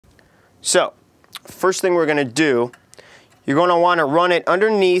So, first thing we're going to do, you're going to want to run it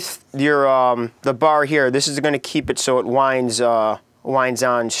underneath your the bar here. This is going to keep it so it winds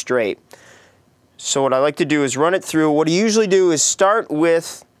on straight. So what I like to do is run it through. What I usually do is start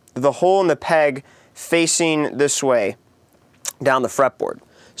with the hole in the peg facing this way down the fretboard.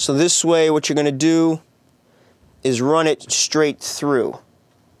 So this way, what you're going to do is run it straight through.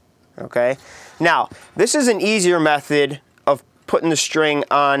 Okay. Now, this is an easier method of putting the string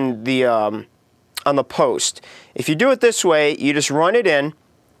on the post. If you do it this way, you just run it in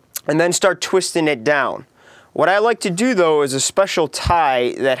and then start twisting it down. What I like to do though is a special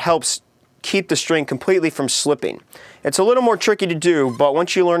tie that helps keep the string completely from slipping. It's a little more tricky to do, but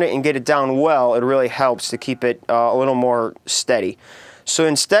once you learn it and get it down well, it really helps to keep it a little more steady. So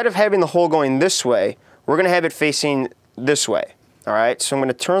instead of having the hole going this way, we're going to have it facing this way. All right, so I'm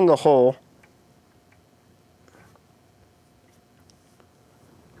going to turn the hole.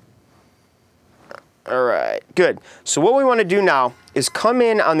 All right, good. So what we want to do now is come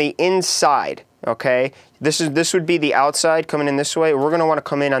in on the inside, okay? This would be the outside coming in this way. We're going to want to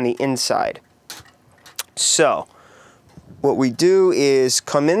come in on the inside. So what we do is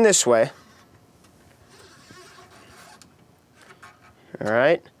come in this way. All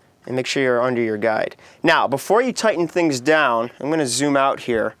right, and make sure you're under your guide. Now, before you tighten things down, I'm going to zoom out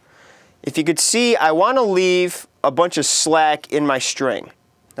here. If you could see, I want to leave a bunch of slack in my string,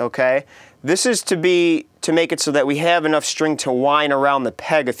 okay? This is to make it so that we have enough string to wind around the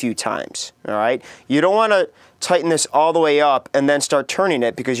peg a few times, all right? You don't want to tighten this all the way up and then start turning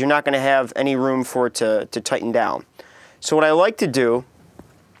it because you're not going to have any room for it to tighten down. So what I like to do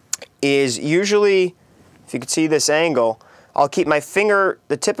is usually, if you can see this angle, I'll keep my finger,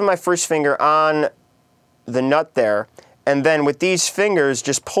 the tip of my first finger on the nut there, and then with these fingers,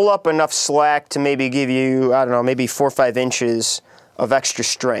 just pull up enough slack to maybe give you, I don't know, maybe 4 or 5 inches of extra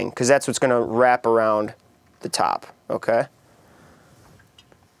string, because that's what's going to wrap around the top, okay?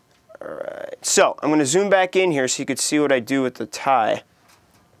 All right, so I'm going to zoom back in here so you could see what I do with the tie.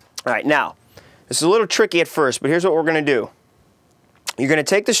 All right, now, this is a little tricky at first, but here's what we're going to do. You're going to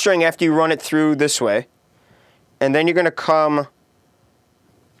take the string after you run it through this way, and then you're going to come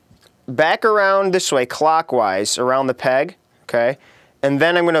back around this way, clockwise, around the peg, okay? And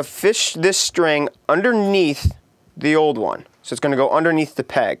then I'm going to fish this string underneath the old one. So it's going to go underneath the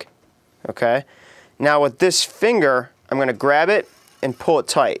peg, okay? Now with this finger, I'm going to grab it and pull it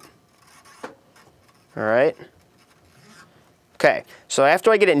tight. All right? Okay, so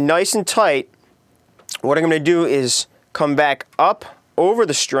after I get it nice and tight, what I'm going to do is come back up over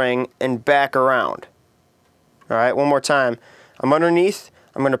the string and back around. All right, one more time. I'm underneath.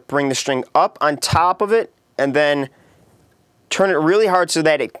 I'm going to bring the string up on top of it and then turn it really hard so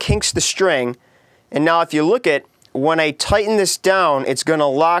that it kinks the string. And now if you look at, when I tighten this down, it's going to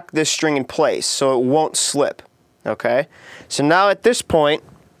lock this string in place so it won't slip. Okay? So now at this point,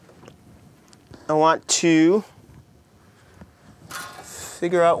 I want to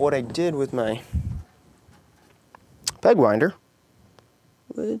figure out what I did with my peg winder,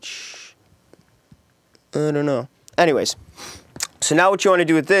 which I don't know. Anyways, so now what you want to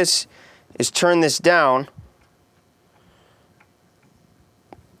do with this is turn this down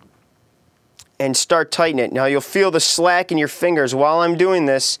and start tightening it. Now you'll feel the slack in your fingers. While I'm doing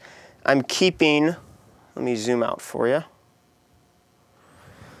this, I'm keeping, let me zoom out for you.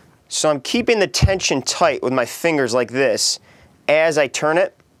 So I'm keeping the tension tight with my fingers like this as I turn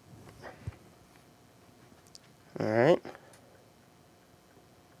it. All right.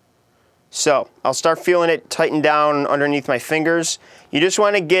 So I'll start feeling it tighten down underneath my fingers. You just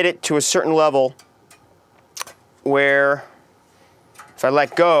want to get it to a certain level where if I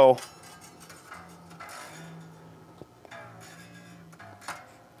let go,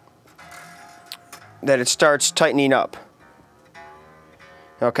 that it starts tightening up.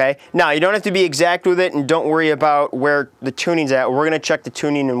 Okay? Now, you don't have to be exact with it and don't worry about where the tuning's at. We're going to check the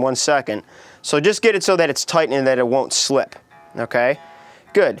tuning in 1 second. So just get it so that it's tight and that it won't slip. Okay?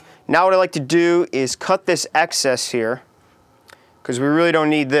 Good. Now what I like to do is cut this excess here because we really don't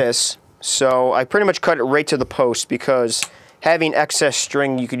need this. So I pretty much cut it right to the post because having excess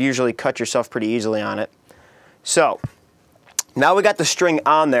string, you could usually cut yourself pretty easily on it. So now we got the string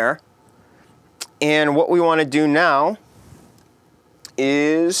on there. And what we want to do now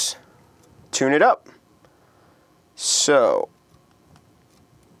is tune it up. So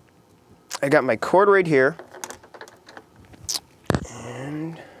I got my cord right here.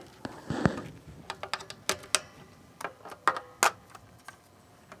 And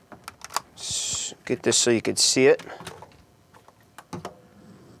get this so you could see it.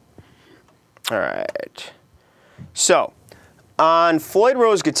 All right. So On Floyd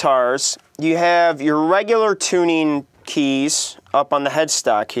Rose guitars, you have your regular tuning keys up on the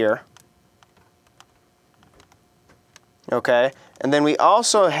headstock here. Okay, and then we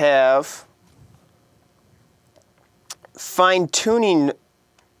also have fine tuning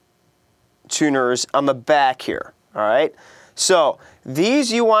tuners on the back here. All right, so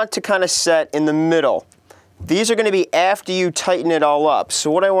these you want to kind of set in the middle. These are going to be after you tighten it all up. So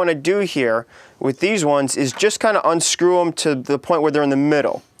what I want to do here with these ones is just kind of unscrew them to the point where they're in the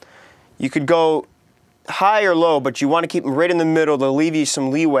middle. You could go high or low, but you want to keep them right in the middle to leave you some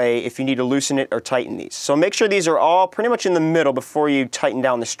leeway if you need to loosen it or tighten these. So make sure these are all pretty much in the middle before you tighten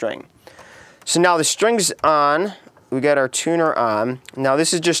down the string. So now the string's on. We got our tuner on. Now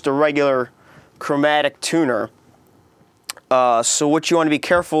this is just a regular chromatic tuner. So what you want to be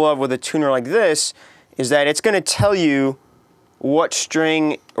careful of with a tuner like this is that it's going to tell you what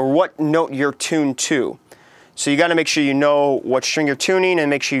string or what note you're tuned to. So you got to make sure you know what string you're tuning and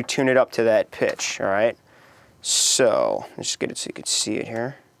make sure you tune it up to that pitch, all right? So let's just get it so you can see it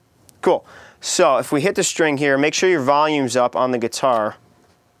here. Cool. So if we hit the string here, make sure your volume's up on the guitar.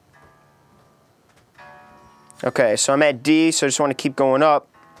 Okay, so I'm at D, so I just want to keep going up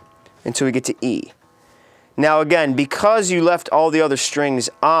until we get to E. Now again, because you left all the other strings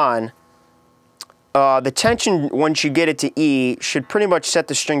on, the tension, once you get it to E, should pretty much set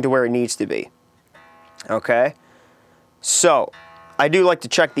the string to where it needs to be. Okay? So, I do like to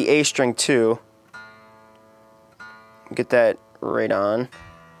check the A string too. Get that right on.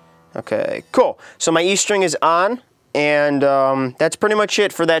 Okay, cool. So my E string is on, and that's pretty much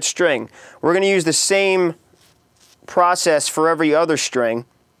it for that string. We're going to use the same process for every other string.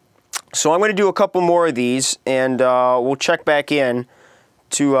 So I'm going to do a couple more of these, and we'll check back in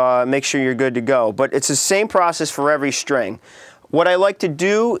to make sure you're good to go. But it's the same process for every string. What I like to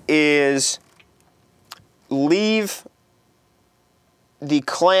do is leave the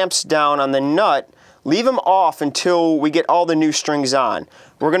clamps down on the nut, leave them off until we get all the new strings on.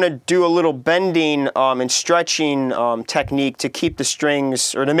 We're going to do a little bending and stretching technique to keep the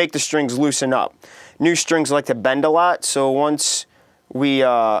strings, or to make the strings loosen up. New strings like to bend a lot, so once we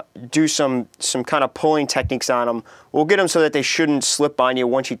do some kind of pulling techniques on them, we'll get them so that they shouldn't slip on you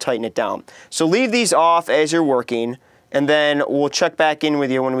once you tighten it down. So leave these off as you're working, and then we'll check back in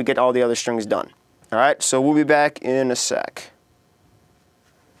with you when we get all the other strings done. All right, so we'll be back in a sec.